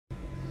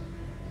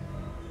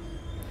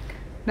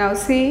Now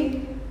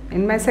see,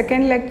 in my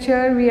second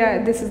lecture,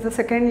 this is the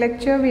second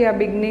lecture, we are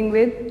beginning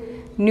with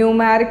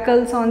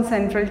numericals on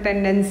central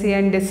tendency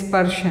and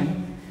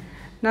dispersion.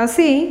 Now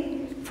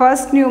see,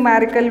 first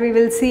numerical we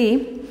will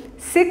see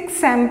 6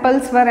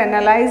 samples were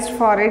analyzed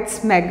for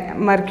its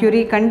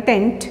mercury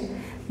content.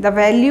 The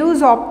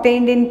values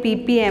obtained in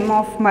ppm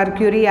of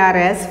mercury are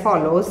as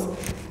follows.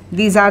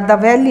 These are the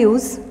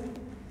values: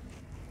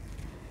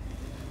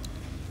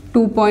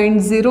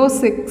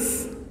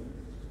 2.06,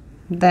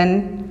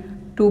 then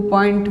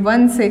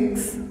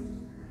 2.16,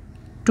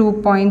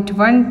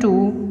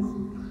 2.12,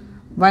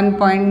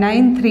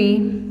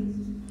 1.93,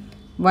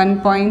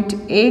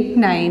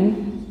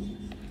 1.89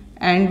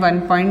 and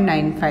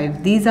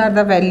 1.95. These are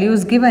the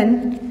values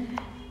given,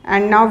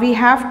 and now we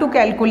have to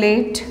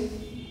calculate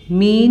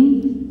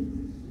mean,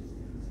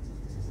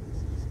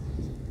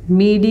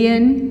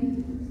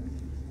 median,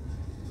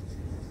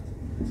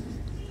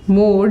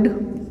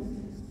 mode,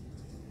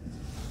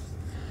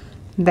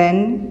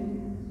 then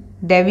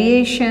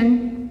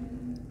deviation,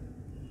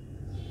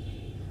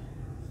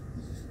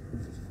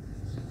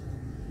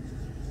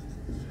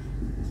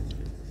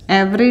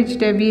 average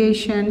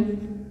deviation,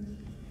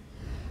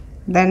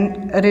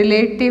 then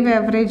relative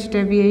average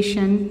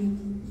deviation,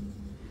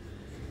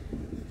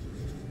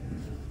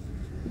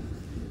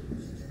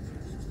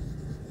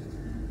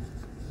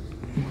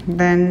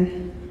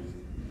 then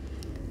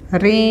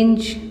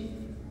range,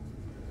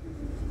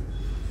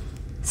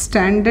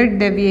 standard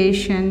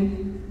deviation,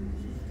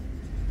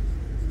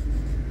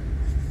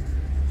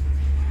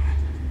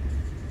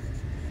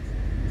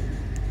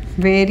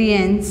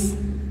 variance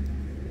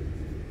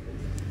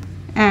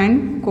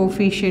and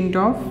coefficient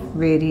of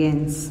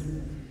variance.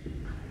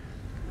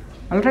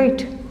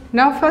 Alright,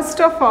 now first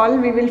of all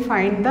we will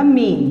find the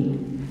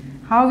mean.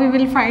 How we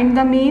will find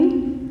the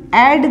mean?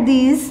 Add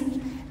these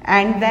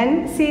and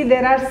then see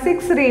there are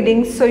 6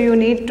 readings, so you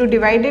need to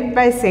divide it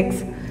by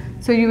 6.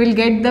 So you will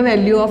get the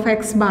value of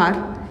x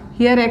bar.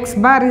 Here x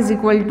bar is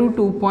equal to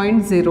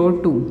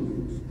 2.02.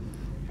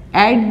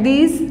 Add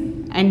these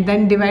and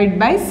then divide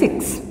by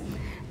 6.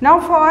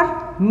 Now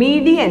for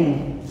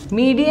median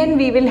we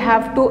will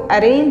have to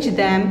arrange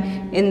them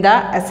in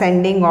the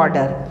ascending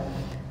order.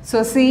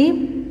 So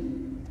see,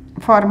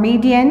 for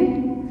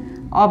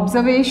median,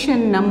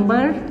 observation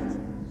number,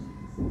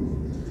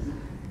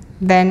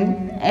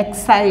 then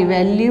xi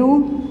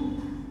value,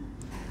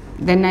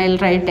 then I will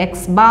write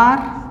x bar,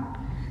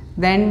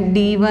 then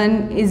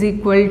d1 is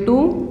equal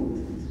to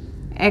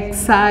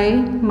xi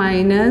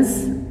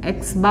minus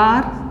x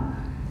bar,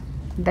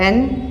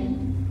 then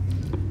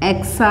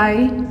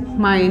xi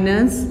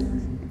minus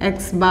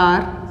x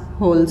bar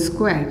whole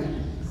square.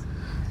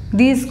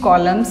 These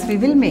columns we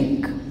will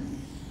make.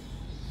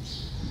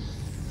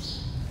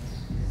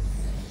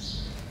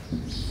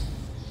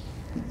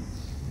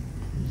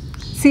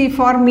 See,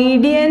 for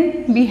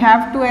median we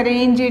have to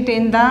arrange it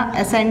in the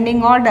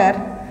ascending order,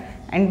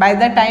 and by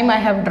the time I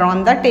have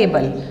drawn the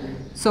table.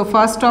 So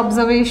first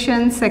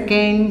observation,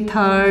 second,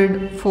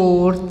 third,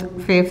 fourth,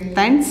 fifth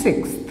and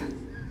sixth.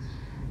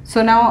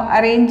 So now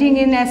arranging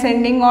in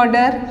ascending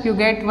order, you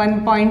get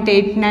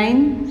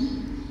 1.89,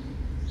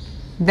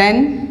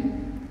 then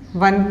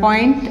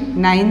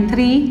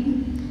 1.93,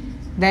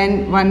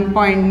 then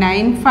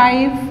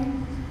 1.95,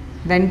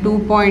 then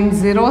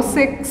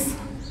 2.06,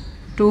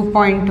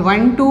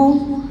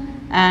 2.12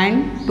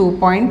 and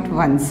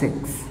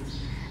 2.16.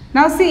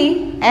 Now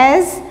see,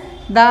 as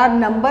the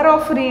number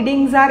of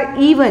readings are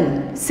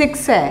even,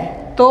 6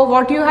 hai, so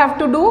what you have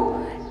to do?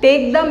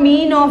 Take the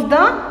mean of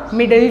the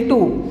middle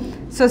two.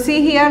 So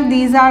see here,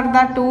 these are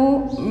the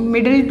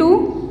middle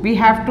two, we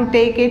have to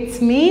take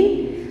its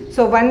mean.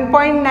 So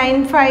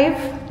 1.95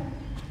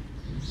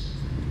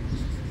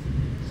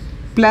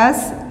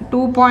 plus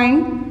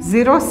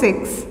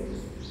 2.06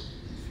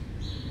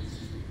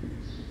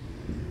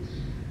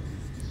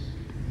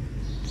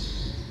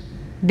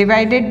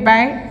 divided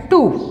by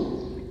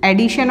 2.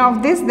 Addition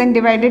of this, then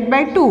divided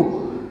by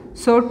 2.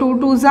 So 2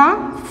 2s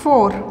are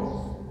 4.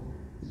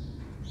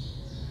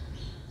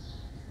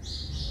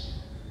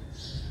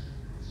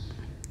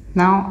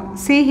 Now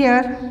see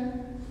here.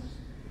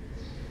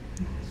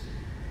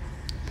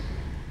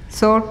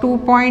 So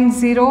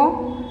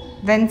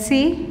 2.0, then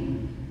see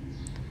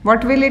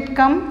what will it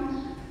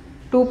come?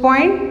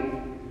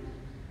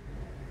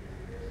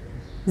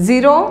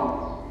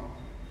 2.0,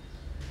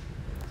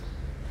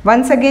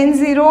 once again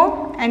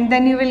 0, and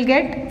then you will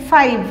get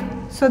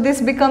 5. So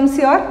this becomes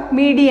your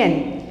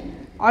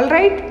median.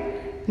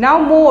 Alright. Now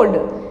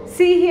mode.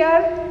 See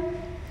here,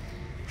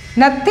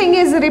 nothing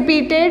is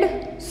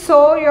repeated.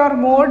 So your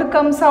mode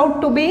comes out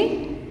to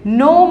be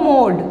no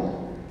mode.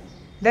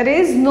 There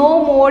is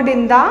no mode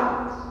in the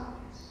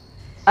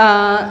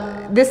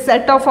this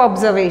set of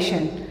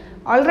observation.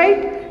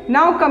 Alright.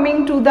 Now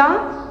coming to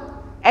the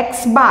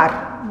x bar.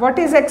 What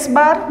is x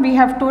bar? We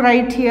have to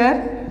write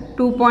here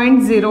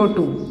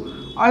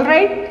 2.02.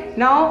 Alright.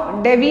 Now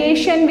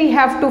deviation we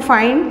have to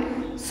find.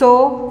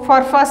 So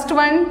for first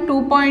one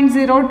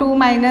 2.02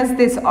 minus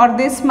this, or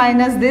this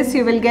minus this,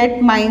 you will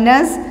get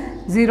minus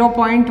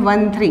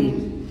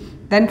 0.13.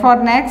 then for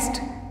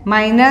next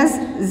minus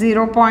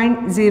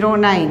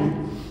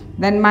 0.09,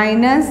 then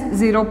minus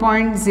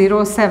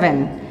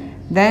 0.07,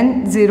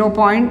 then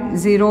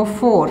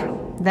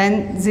 0.04,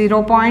 then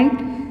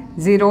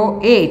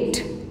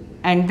 0.08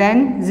 and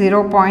then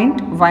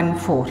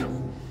 0.14.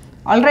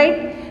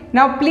 Alright.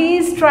 Now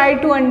please try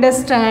to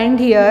understand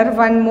here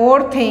one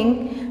more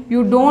thing.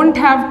 You don't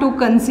have to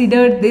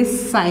consider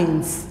this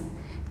signs.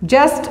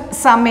 Just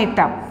sum it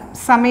up.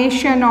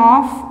 Summation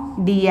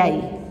of di.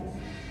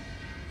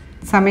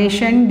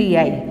 Summation di.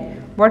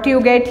 What you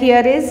get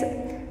here is,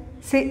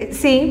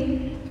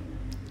 see,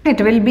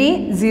 it will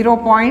be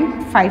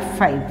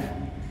 0.55.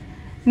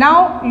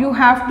 Now you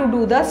have to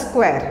do the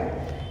square.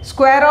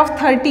 Square of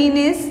 13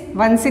 is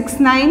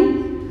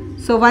 169.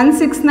 So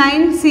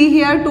 169, see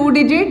here 2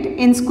 digit,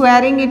 in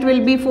squaring it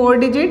will be 4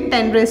 digit,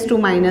 10 raised to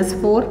minus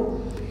 4.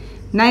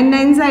 9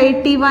 nines are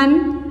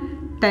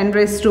 81, 10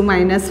 raised to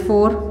minus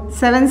 4.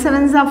 7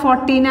 sevens are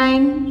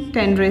 49,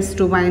 10 raised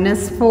to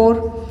minus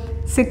 4.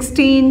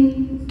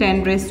 16,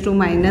 10 raised to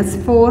minus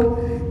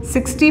 4.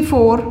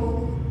 64,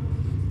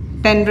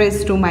 10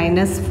 raised to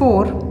minus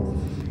 4.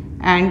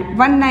 And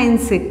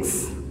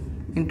 196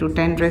 into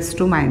 10 raised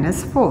to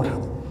minus 4.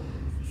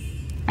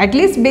 At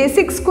least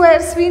basic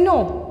squares we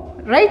know.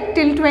 Right,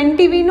 till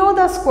 20 we know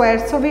the square,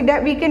 so we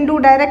can do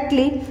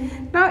directly.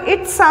 Now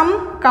its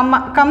sum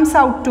comes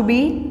out to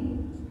be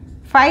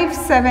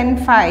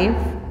 575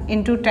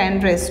 into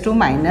 10 raised to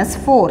minus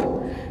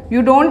 4.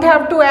 You don't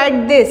have to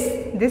add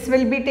this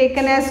will be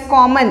taken as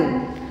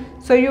common,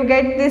 so you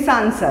get this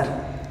answer.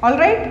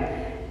 Alright.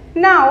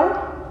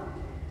 Now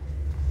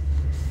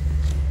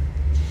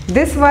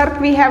this work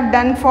we have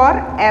done for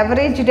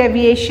average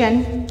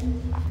deviation.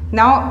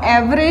 Now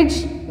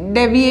average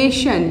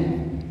deviation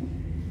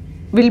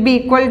will be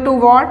equal to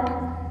what?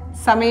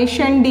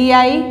 Summation di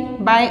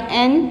by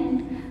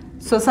n.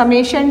 So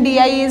summation di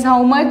is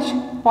how much?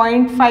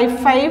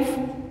 0.55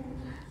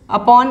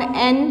 upon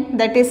n,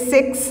 that is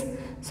 6.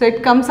 So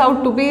it comes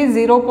out to be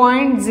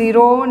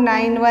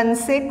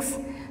 0.0916.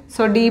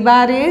 So d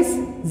bar is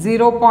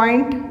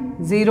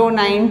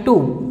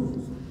 0.092.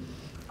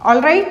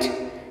 Alright.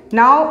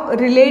 Now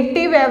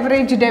relative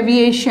average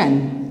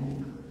deviation.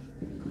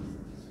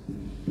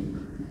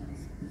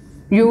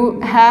 You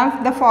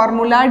have the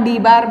formula d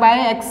bar by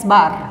x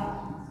bar.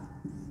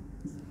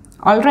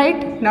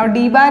 Alright. Now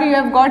d bar you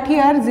have got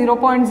here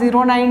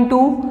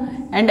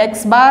 0.092 and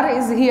x bar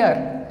is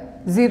here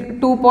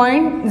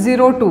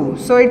 2.02.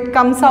 So it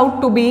comes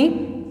out to be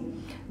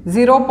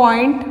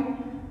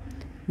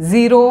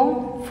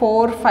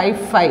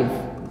 0.0455.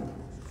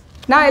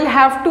 Now I will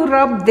have to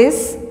rub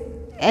this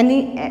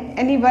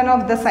any one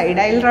of the side.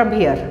 I will rub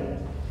here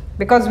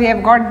because we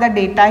have got the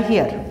data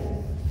here.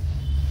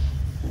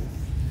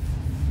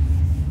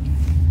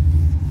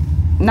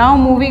 Now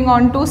moving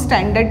on to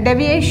standard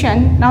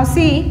deviation. Now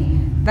see,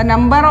 the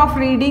number of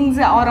readings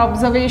or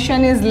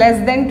observation is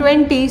less than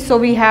 20. So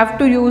we have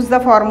to use the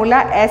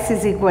formula S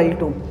is equal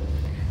to.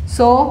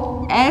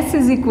 So S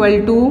is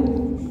equal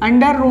to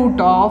under root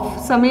of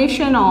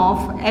summation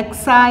of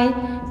xi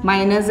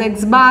minus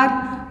x bar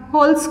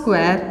whole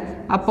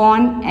square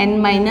upon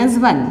n minus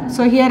 1.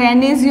 So here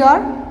n is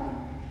your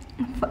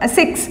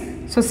 6.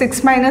 So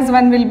 6 minus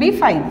 1 will be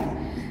 5.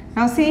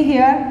 Now see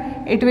here,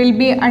 it will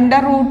be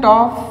under root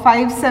of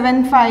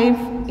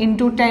 575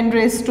 into 10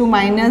 raised to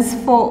minus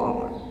 4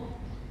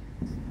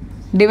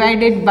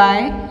 divided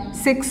by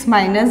 6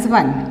 minus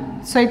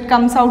 1. So it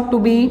comes out to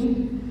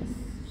be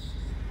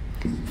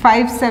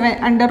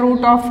under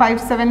root of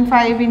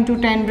 575 into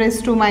 10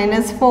 raised to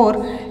minus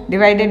 4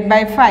 divided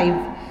by 5.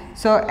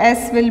 So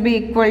S will be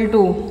equal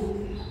to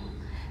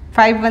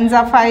 5 ones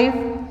are 5,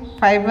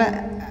 5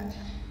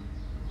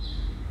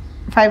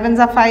 ones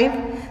are 5,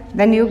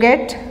 then you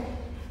get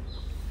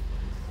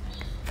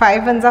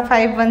 5 ones are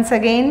 5 once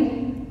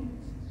again,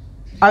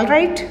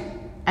 alright,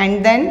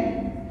 and then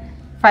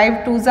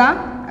 5 twos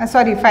are,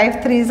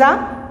 5 threes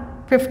are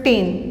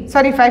 15,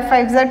 5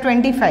 fives are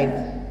 25.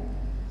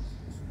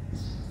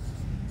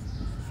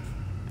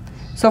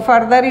 So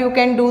further you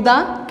can do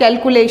the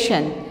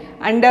calculation,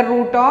 under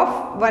root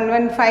of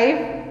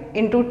 115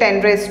 into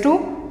 10 raised to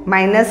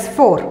minus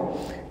 4,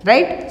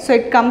 right. So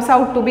it comes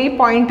out to be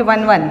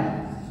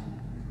 0.11,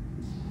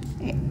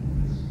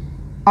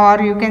 or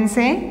you can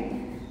say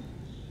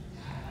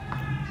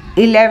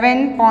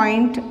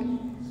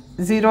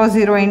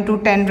 11.00 into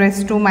 10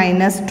 raised to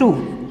minus 2.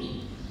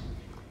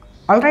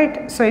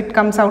 Alright, so it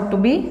comes out to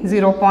be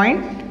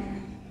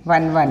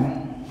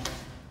 0.11.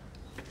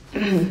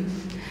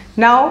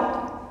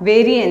 Now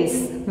variance.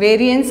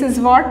 Variance is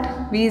what?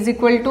 V is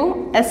equal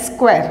to S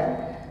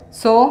square.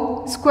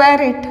 So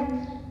square it.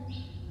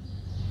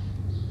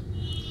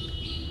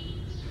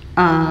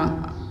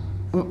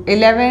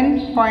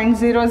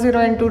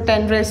 11.00 into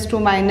 10 raised to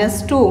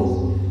minus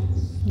 2.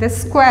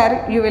 This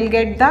square you will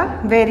get the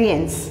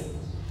variance,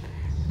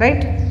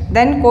 right.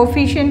 Then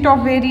coefficient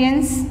of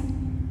variance,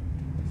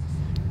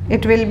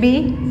 it will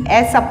be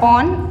S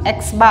upon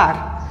x bar,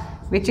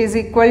 which is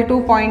equal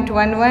to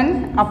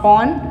 0.11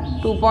 upon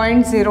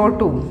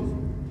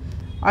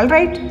 2.02.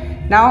 Alright.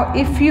 Now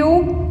if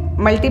you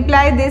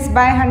multiply this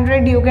by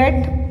 100, you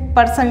get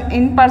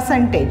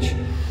percentage.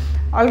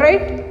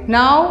 Alright.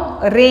 Now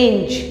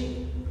range.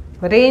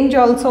 Range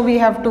also we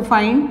have to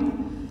find.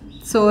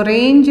 So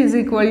range is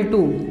equal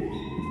to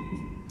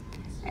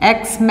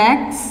x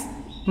max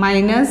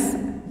minus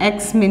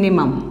x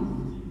minimum.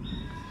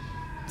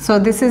 So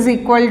this is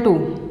equal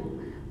to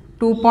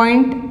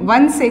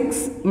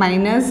 2.16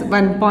 minus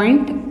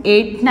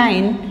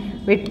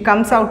 1.89, which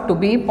comes out to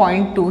be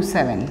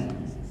 0.27.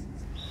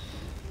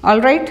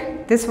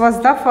 Alright, this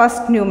was the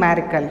first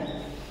numerical.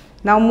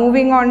 Now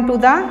moving on to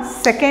the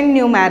second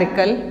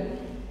numerical.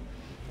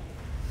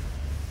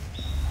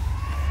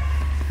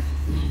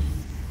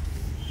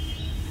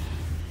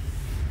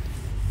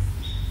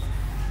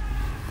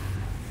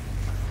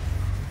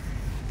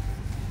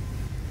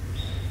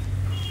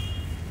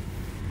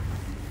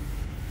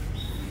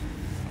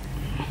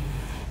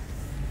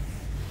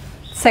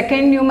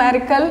 Second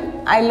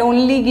numerical, I'll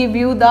only give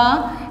you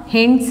the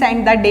hints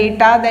and the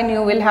data, then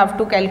you will have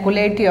to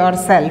calculate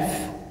yourself.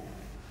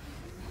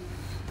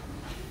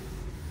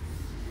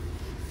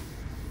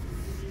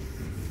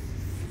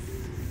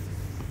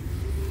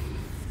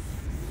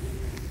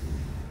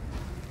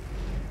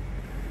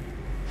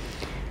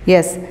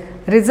 Yes,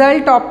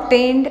 result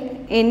obtained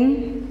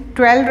in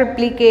 12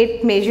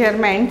 replicate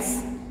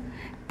measurements,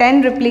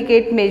 10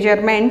 replicate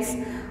measurements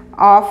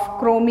of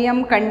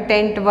chromium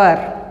content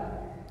were,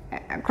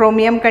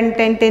 chromium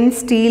content in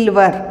steel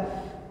were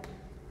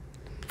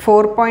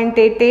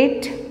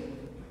 4.88,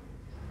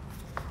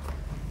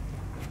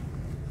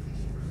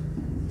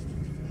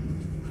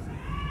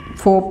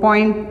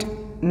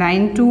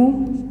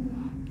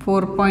 4.92,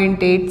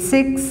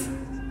 4.86,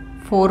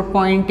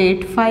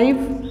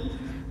 4.85,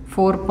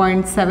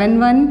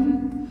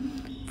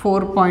 4.71,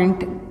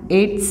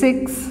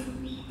 4.86,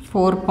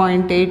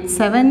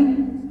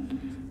 4.87,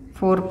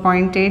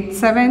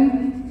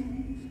 4.87,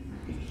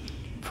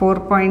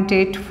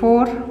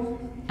 4.84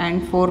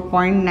 and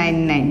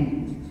 4.99.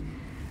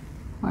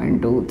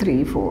 1, 2,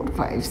 3, 4,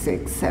 5,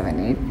 6, 7,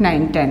 8,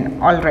 9,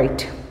 10.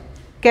 Alright.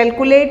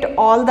 Calculate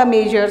all the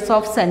measures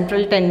of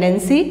central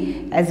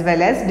tendency as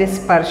well as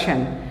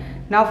dispersion.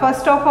 Now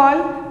first of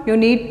all, you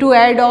need to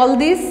add all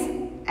this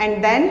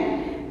and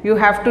then you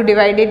have to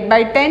divide it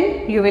by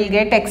 10. You will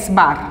get x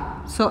bar.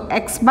 So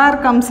x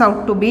bar comes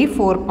out to be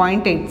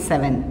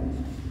 4.87.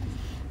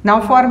 Now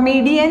for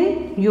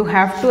median, you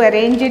have to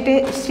arrange it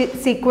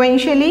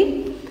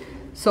sequentially.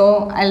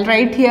 So I'll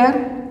write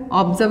here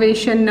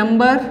observation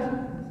number,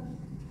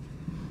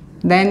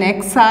 then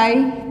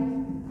xi,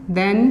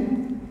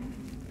 then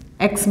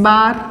x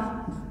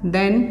bar,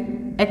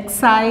 then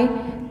xi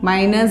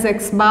minus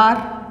x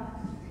bar,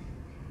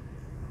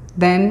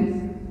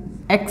 then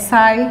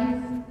xi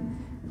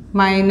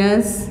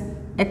minus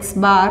x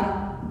bar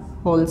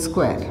whole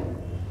square.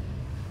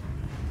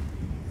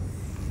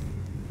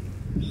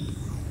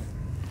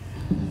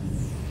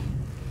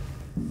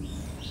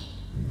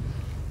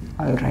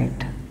 All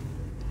right.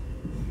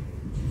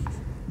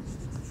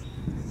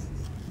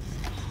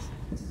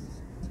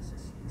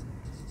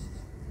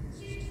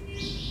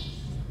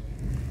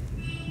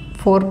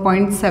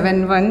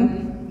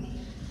 .71,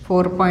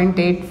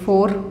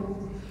 4.84,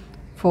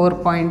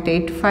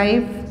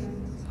 4.85,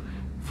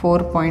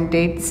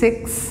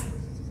 4.86,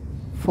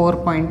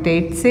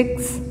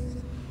 4.86,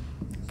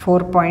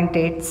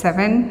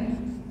 4.87,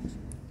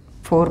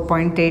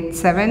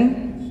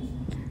 4.87,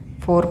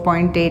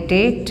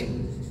 4.88,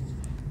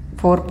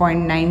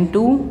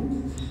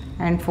 4.92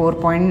 and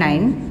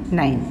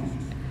 4.99.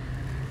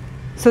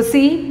 So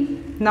see,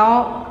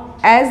 now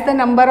as the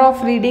number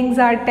of readings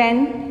are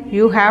 10,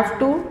 you have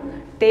to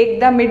take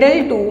the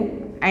middle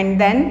 2 and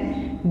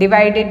then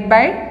divide it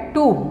by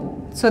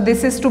 2. So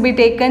this is to be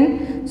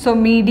taken. So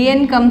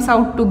median comes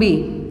out to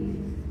be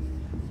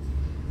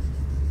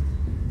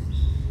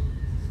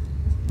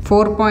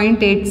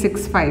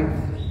 4.865.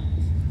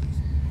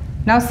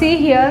 Now see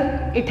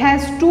here, it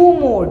has two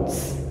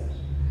modes,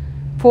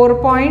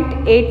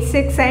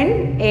 4.86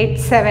 and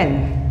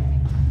 87.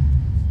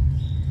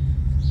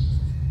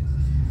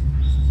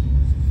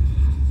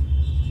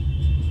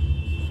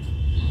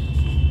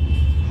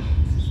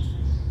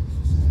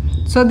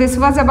 So this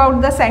was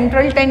about the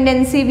central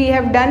tendency we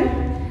have done.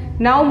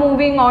 Now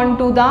moving on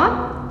to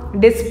the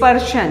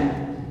dispersion.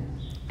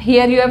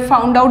 Here you have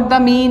found out the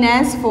mean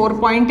as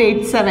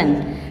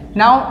 4.87.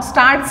 Now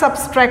start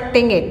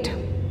subtracting it.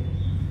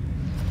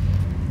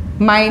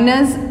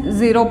 Minus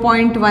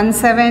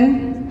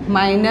 0.17,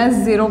 minus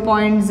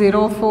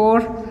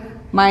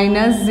 0.04,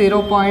 minus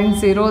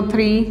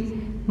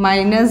 0.03,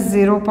 minus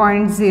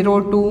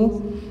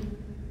 0.02,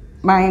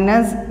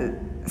 minus,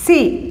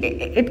 see,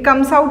 it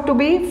comes out to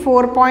be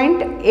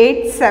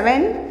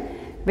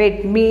 4.87.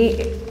 Wait,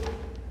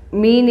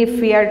 mean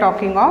if we are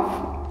talking of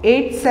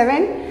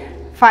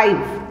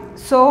 875.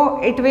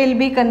 So it will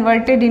be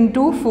converted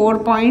into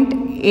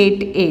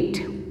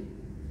 4.88.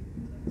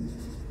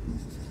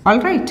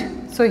 Alright.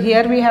 So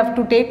here we have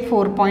to take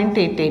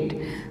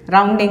 4.88,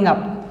 rounding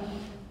up.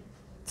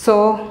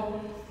 So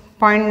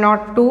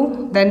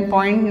 0.02, then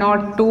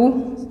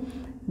 0.02,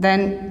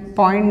 then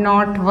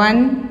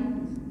 0.01,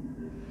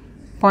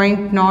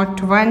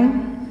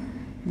 0.01,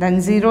 then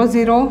 00,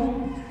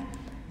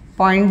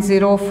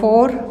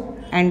 0.04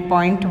 and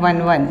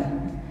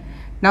 0.11.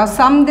 Now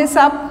sum this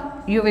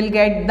up, you will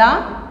get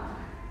the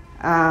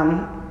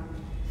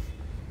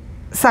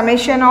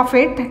summation of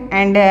it,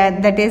 and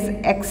that is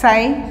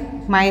xi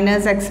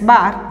minus x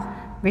bar,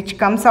 which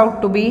comes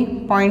out to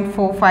be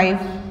 0.45.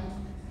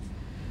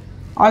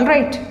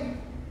 Alright,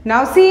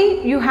 now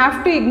see, you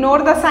have to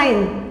ignore the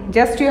sign,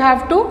 just you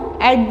have to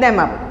add them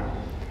up.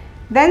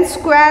 Then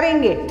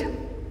squaring it.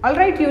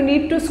 Alright, you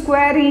need to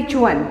square each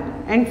one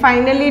and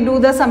finally do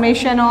the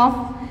summation of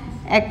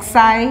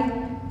xi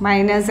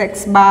minus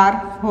x bar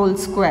whole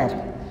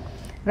square.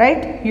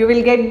 Right, you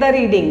will get the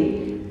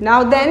reading.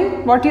 Now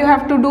then what you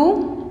have to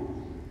do?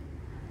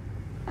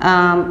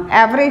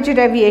 Average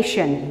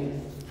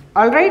deviation.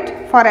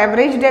 Alright, for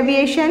average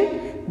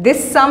deviation,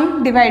 this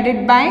sum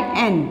divided by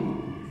n.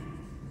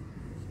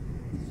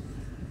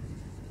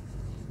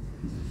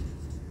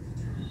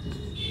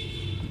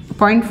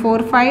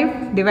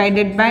 0.45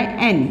 divided by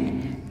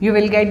n. You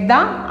will get the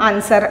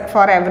answer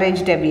for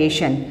average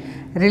deviation.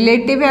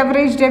 Relative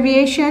average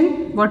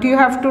deviation, what you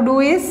have to do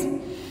is,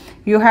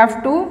 you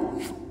have to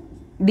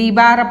d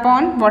bar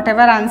upon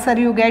whatever answer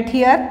you get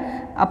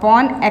here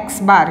upon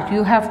x bar.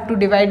 You have to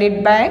divide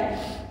it by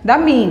the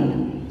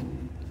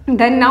mean.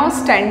 Then now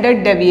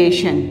standard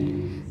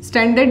deviation.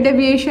 Standard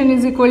deviation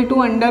is equal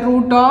to under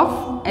root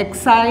of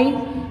xi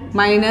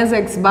minus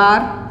x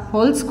bar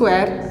whole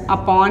square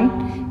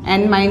upon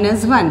n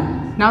minus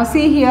 1. Now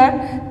see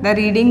here, the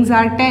readings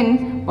are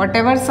 10.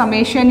 Whatever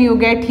summation you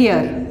get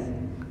here,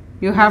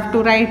 you have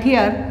to write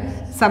here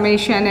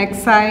summation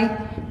xi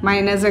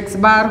minus x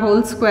bar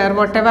whole square.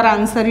 Whatever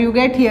answer you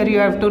get here, you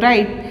have to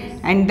write,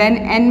 and then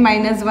n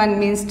minus 1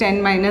 means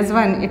 10 minus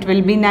 1, it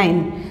will be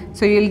 9.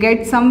 So you will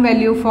get some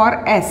value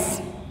for s.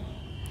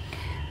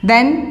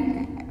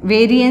 Then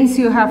variance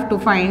you have to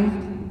find.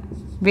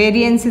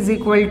 Variance is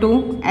equal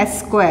to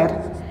s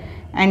square.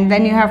 And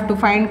then you have to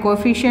find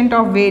coefficient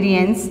of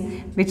variance,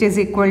 which is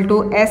equal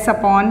to s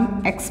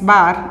upon x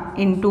bar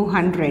into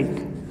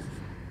 100.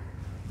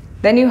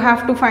 Then you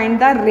have to find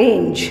the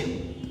range.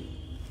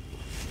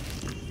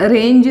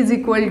 Range is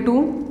equal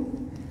to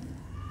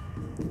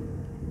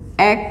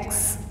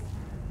x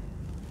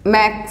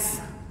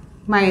max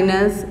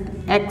minus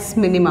x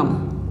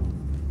minimum.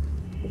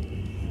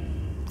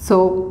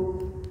 So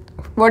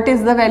what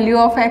is the value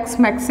of x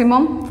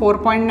maximum?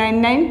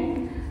 4.99.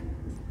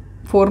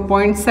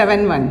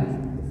 4.71.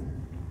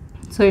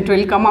 So it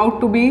will come out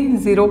to be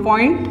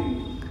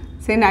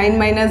 9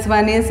 minus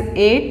 1 is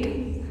 8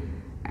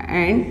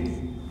 and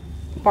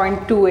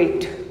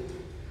 0.28.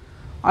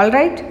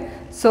 Alright.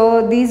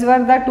 So these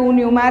were the two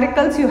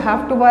numericals. You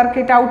have to work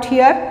it out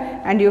here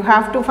and you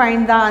have to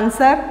find the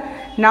answer.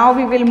 Now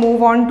we will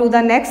move on to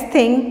the next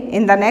thing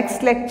in the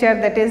next lecture,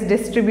 that is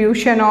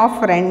distribution of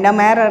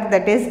random error,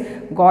 that is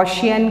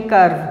Gaussian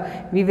curve.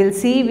 We will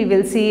see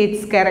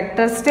its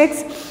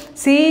characteristics.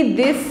 See,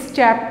 this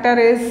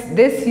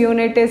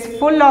unit is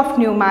full of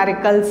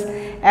numericals.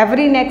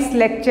 Every next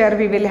lecture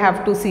we will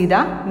have to see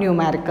the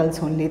numericals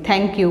only.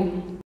 Thank you.